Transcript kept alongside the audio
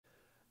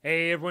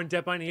Hey everyone,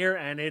 Deadpine here,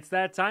 and it's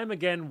that time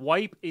again.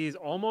 Wipe is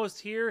almost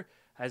here.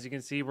 As you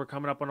can see, we're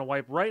coming up on a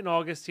wipe right in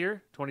August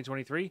here,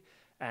 2023,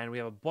 and we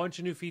have a bunch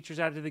of new features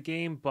added to the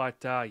game. But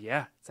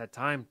yeah, it's that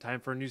time. Time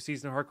for a new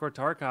season of Hardcore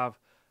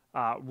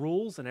Tarkov.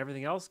 Rules and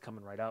everything else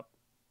coming right up.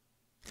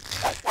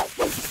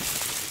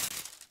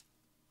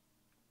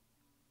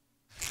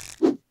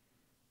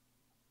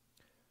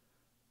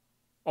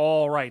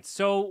 All right,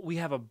 so we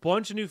have a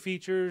bunch of new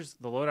features,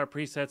 the loadout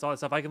presets, all that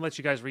stuff. I can let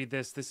you guys read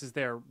this. This is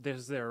their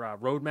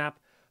roadmap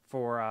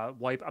for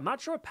Wipe. I'm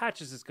not sure what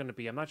patches it's going to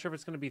be. I'm not sure if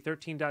it's going to be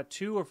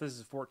 13.2 or if this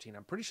is 14.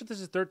 I'm pretty sure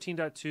this is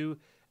 13.2,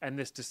 and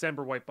this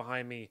December Wipe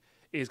behind me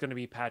is going to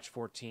be patch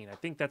 14. I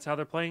think that's how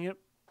they're playing it.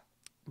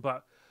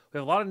 But we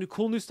have a lot of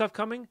cool new stuff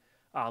coming.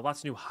 Lots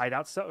of new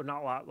hideout stuff.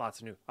 Not a lot, lots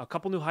of new. A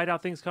couple new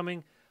hideout things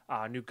coming.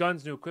 New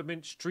guns, new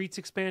equipment, Streets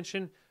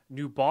expansion,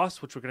 new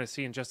boss, which we're going to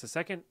see in just a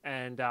second,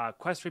 and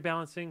quest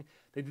rebalancing.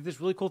 They did this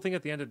really cool thing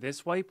at the end of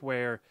this wipe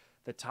where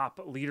the top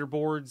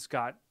leaderboards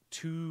got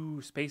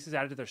 2 spaces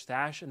added to their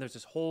stash, and there's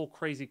this whole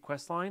crazy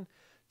quest line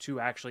to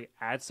actually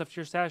add stuff to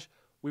your stash.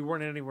 We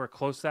weren't anywhere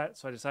close to that,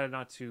 so I decided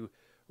not to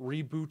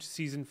reboot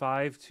Season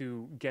 5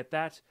 to get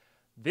that.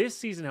 This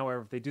season,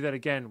 however, if they do that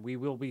again, we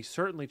will be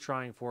certainly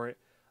trying for it.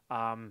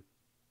 I'm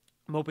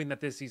hoping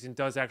that this season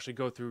does actually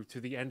go through to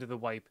the end of the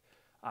wipe.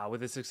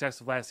 With the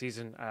success of last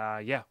season,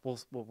 yeah, we're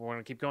going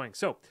to keep going.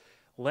 So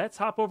let's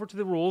hop over to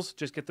the rules.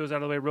 Just get those out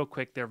of the way real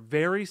quick. They're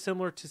very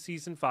similar to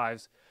Season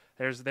 5's.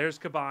 There's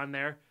Kaban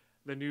there,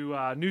 the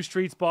new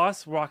Streets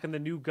boss, rocking the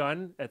new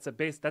gun. That's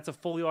a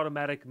fully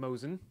automatic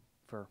Mosin,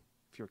 for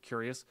if you're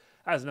curious,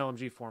 as an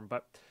LMG form.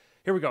 But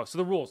here we go. So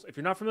the rules. If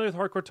you're not familiar with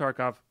Hardcore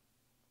Tarkov,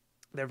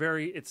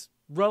 it's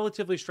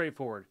relatively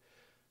straightforward.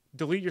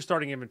 Delete your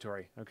starting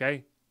inventory,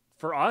 okay?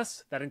 For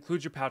us, that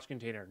includes your pouch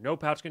container. No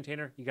pouch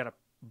container, you got to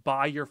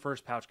buy your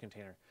first pouch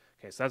container.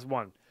 Okay, so that's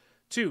 1.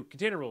 2,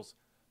 container rules.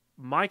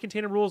 My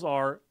container rules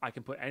are I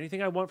can put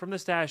anything I want from the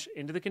stash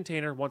into the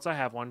container once I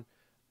have one,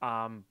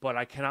 but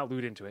I cannot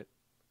loot into it.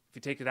 If you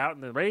take it out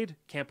in the raid,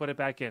 can't put it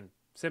back in.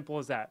 Simple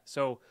as that.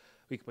 So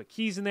we can put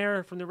keys in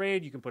there from the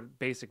raid. You can put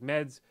basic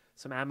meds,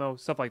 some ammo,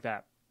 stuff like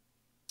that.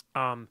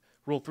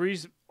 Rule 3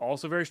 is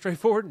also very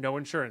straightforward. No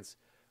insurance.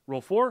 Rule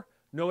 4,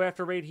 no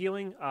after raid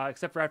healing,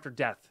 except for after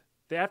death.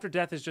 The after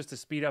death is just to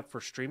speed up for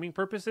streaming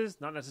purposes,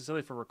 not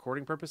necessarily for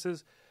recording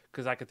purposes,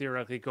 because I could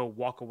theoretically go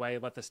walk away,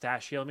 let the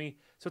stash heal me.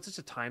 So it's just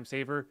a time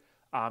saver.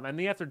 And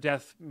the after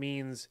death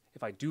means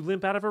if I do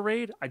limp out of a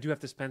raid, I do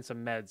have to spend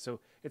some meds. So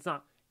it's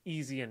not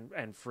easy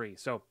and free.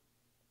 So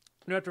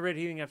no after raid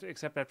healing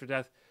except after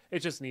death.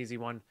 It's just an easy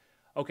one.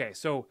 Okay,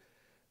 so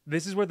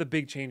this is where the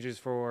big changes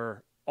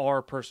for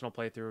our personal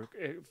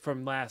playthrough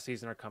from last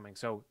season are coming.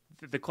 So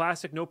the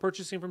classic no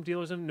purchasing from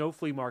dealers and no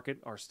flea market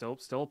are still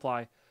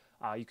apply.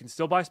 You can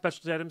still buy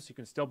specialty items. You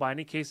can still buy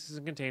any cases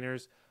and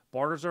containers.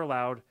 Barters are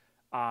allowed.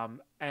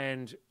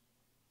 And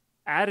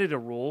added a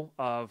rule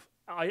of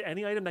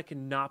any item that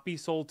cannot be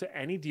sold to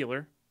any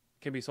dealer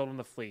can be sold on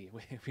the flea.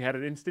 We had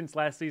an instance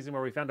last season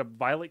where we found a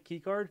violet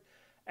keycard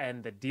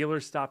and the dealer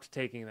stopped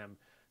taking them.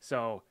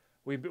 So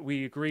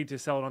we agreed to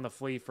sell it on the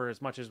flea for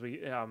as much as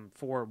we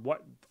for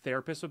what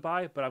therapists would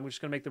buy. But I'm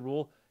just going to make the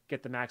rule,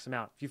 get the max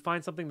amount. If you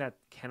find something that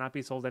cannot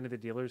be sold to any of the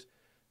dealers,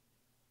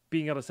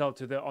 being able to sell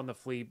it on the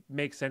flea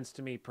makes sense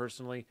to me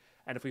personally.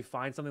 And if we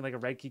find something like a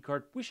red key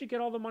card, we should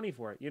get all the money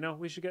for it. You know,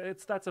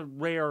 that's a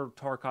rare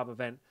Tarkov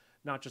event,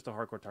 not just a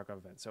Hardcore Tarkov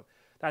event. So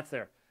that's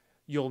there.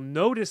 You'll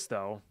notice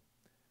though,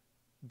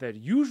 the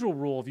usual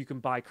rule of you can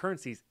buy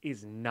currencies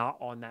is not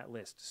on that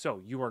list.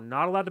 So you are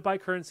not allowed to buy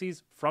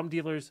currencies from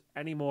dealers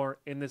anymore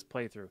in this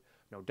playthrough.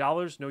 No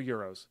dollars, no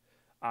euros.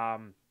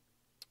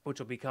 Which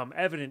will become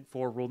evident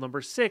for rule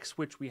number 6,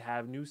 which we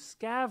have new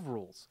scav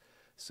rules.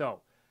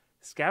 So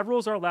scav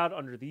rules are allowed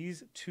under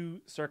these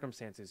 2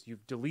 circumstances.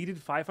 You've deleted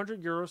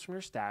 500 euros from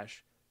your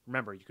stash.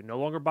 Remember, you can no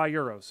longer buy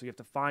euros, so you have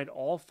to find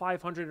all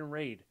 500 in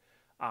raid.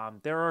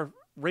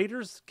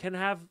 Raiders can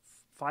have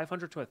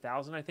 500 to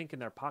 1,000, I think, in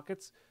their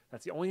pockets.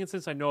 That's the only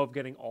instance I know of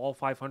getting all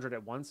 500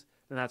 at once,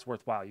 and that's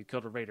worthwhile. You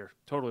killed a raider.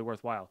 Totally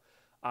worthwhile.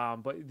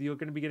 But you're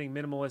going to be getting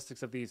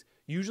minimalistics of these.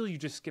 Usually you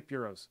just skip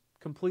euros.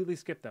 Completely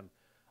skip them.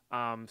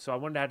 So I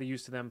wanted to add a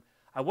use to them.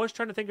 I was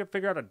trying to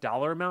figure out a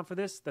dollar amount for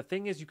this. The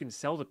thing is, you can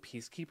sell to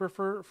Peacekeeper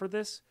for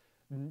this.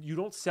 You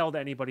don't sell to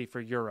anybody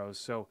for euros.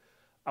 So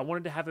I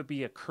wanted to have it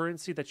be a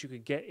currency that you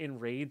could get in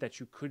raid that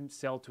you couldn't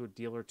sell to a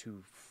dealer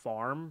to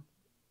farm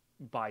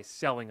by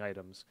selling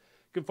items.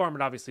 You can farm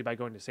it obviously by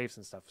going to safes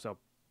and stuff. So,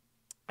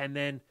 and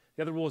then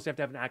the other rule is you have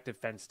to have an active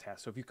fence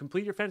test. So if you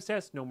complete your fence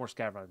test, no more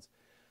scav runs.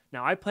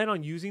 Now I plan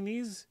on using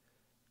these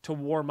to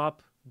warm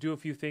up, do a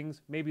few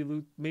things, maybe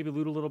loot a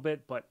little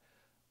bit, but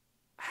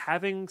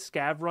having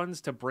scav runs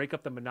to break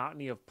up the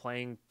monotony of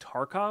playing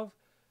Tarkov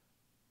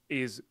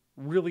is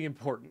really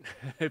important.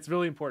 It's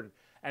really important.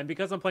 And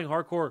because I'm playing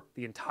hardcore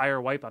the entire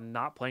wipe, I'm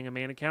not playing a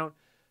main account.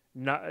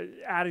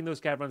 Adding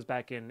those scav runs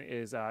back in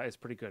is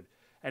pretty good.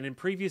 And in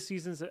previous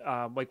seasons,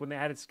 like when they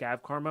added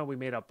scav karma, we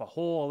made up a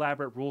whole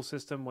elaborate rule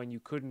system when you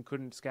couldn't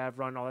scav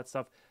run, all that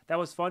stuff. That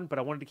was fun, but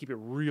I wanted to keep it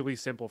really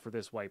simple for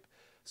this wipe.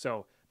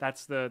 So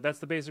That's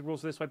the basic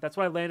rules for this wipe. That's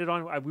what I landed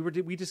on.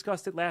 We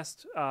discussed it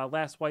last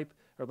wipe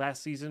or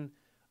last season,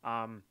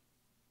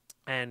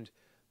 and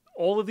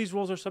all of these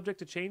rules are subject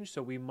to change.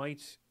 So we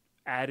might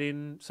add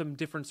in some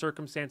different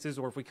circumstances,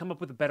 or if we come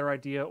up with a better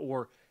idea,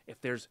 or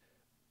if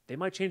they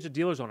might change the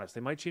dealers on us.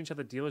 They might change how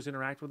the dealers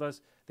interact with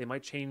us. They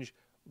might change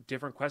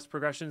different quest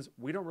progressions.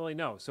 We don't really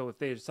know. So if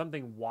there's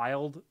something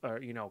wild or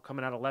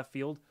coming out of left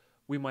field,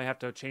 we might have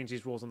to change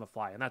these rules on the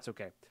fly, and that's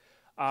okay.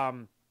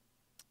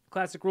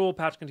 Classic rule,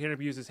 pouch container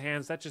uses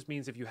hands. That just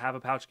means if you have a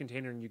pouch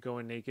container and you go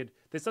in naked,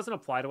 this doesn't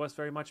apply to us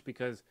very much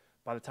because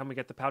by the time we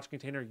get the pouch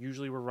container,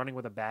 usually we're running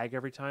with a bag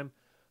every time.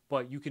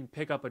 But you can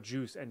pick up a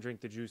juice and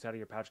drink the juice out of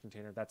your pouch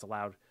container. That's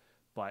allowed.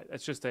 But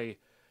it's just a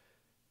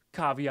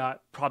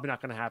caveat. Probably not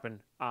going to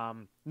happen.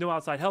 No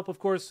outside help, of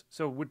course.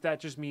 So what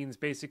that just means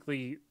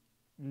basically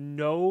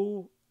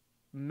no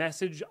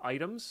message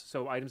items.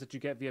 So items that you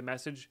get via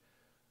message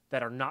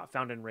that are not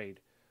found in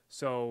raid.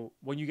 So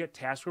when you get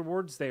task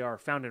rewards, they are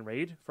found in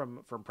raid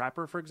from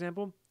Prapper, for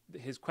example.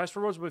 His quest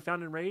rewards will be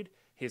found in raid.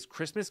 His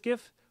Christmas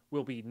gift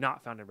will be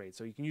not found in raid.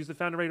 So you can use the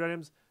found in raid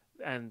items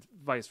and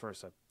vice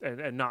versa,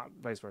 and not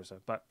vice versa.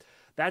 But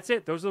that's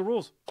it. Those are the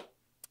rules.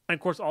 And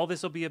of course, all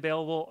this will be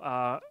available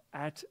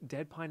at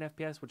Deadpine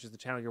FPS, which is the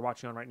channel you're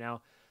watching on right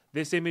now.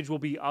 This image will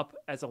be up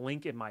as a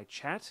link in my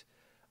chat,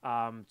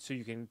 so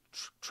you can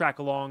track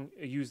along,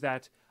 use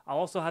that. I'll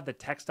also have the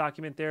text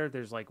document there.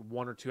 There's like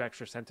 1 or 2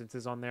 extra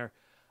sentences on there.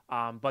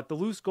 But the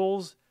loose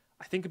goals,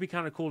 I think it'd be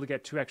kind of cool to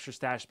get 2 extra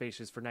stash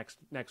spaces for next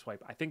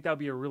wipe. I think that would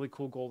be a really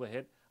cool goal to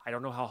hit. I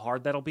don't know how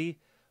hard that'll be,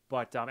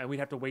 but and we'd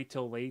have to wait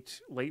till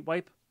late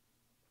wipe.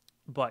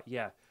 But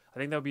yeah, I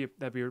think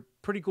that'd be a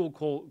pretty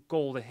cool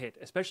goal to hit,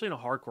 especially in a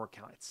hardcore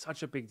account. It's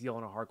such a big deal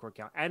in a hardcore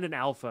account and an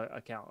alpha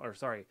account, or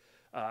sorry,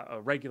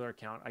 a regular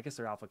account. I guess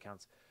they're alpha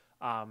accounts.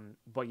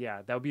 But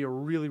yeah, that would be a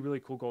really, really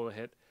cool goal to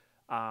hit.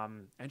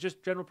 And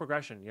just general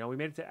progression. We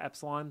made it to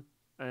Epsilon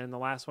in the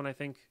last one, I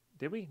think.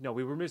 Did we? No,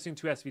 we were missing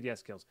 2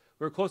 SVDS kills.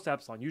 We were close to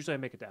Epsilon. Usually I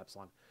make it to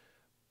Epsilon.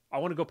 I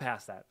want to go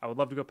past that. I would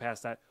love to go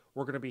past that.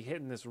 We're going to be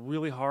hitting this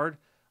really hard.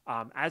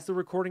 As the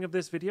recording of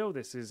this video,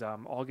 this is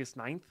August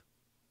 9th.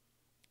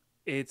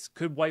 It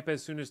could wipe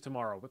as soon as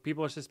tomorrow. But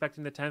people are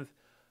suspecting the 10th.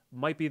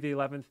 Might be the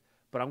 11th.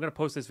 But I'm going to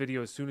post this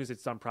video as soon as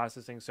it's done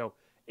processing. So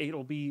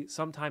it'll be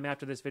sometime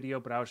after this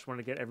video. But I just want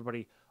to get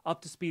everybody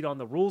up to speed on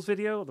the rules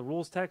video, the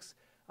rules text,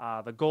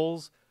 the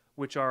goals,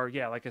 which are,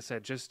 yeah, like I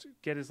said, just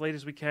get as late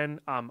as we can.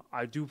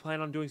 I do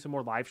plan on doing some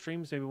more live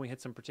streams. Maybe when we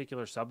hit some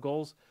particular sub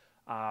goals,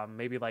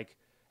 maybe like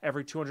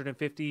every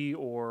 250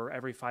 or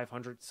every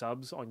 500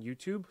 subs on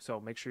YouTube. So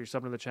make sure you're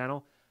subbing to the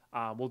channel.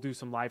 We'll do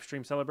some live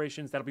stream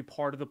celebrations. That'll be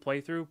part of the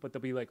playthrough, but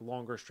they'll be like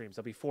longer streams.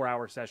 They'll be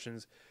 4-hour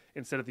sessions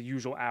instead of the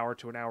usual hour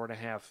to an hour and a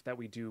half that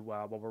we do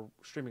while we're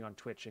streaming on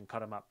Twitch and cut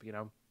them up,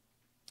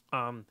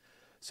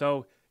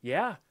 So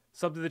yeah,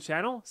 sub to the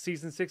channel.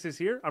 Season 6 is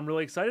here. I'm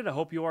really excited. I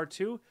hope you are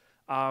too.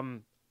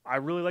 I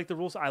really like the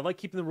rules. I like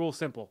keeping the rules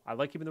simple.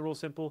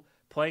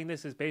 Playing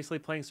this is basically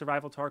playing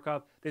Survival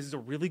Tarkov. This is a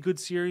really good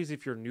series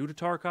if you're new to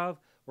Tarkov.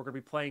 We're going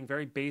to be playing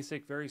very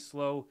basic, very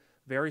slow,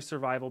 very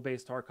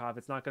survival-based Tarkov.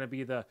 It's not going to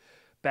be the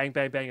bang,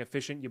 bang, bang,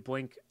 efficient, you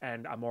blink,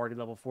 and I'm already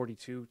level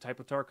 42 type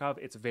of Tarkov.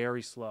 It's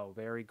very slow,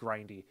 very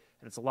grindy,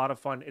 and it's a lot of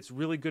fun. It's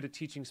really good at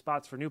teaching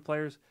spots for new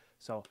players,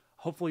 so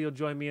hopefully you'll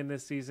join me in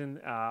this season.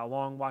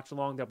 Watch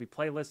along. There'll be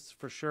playlists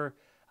for sure.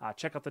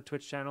 Check out the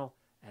Twitch channel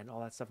and all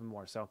that stuff and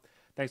more. So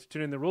thanks for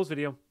tuning in the rules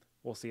video.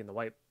 We'll see you in the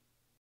wipe.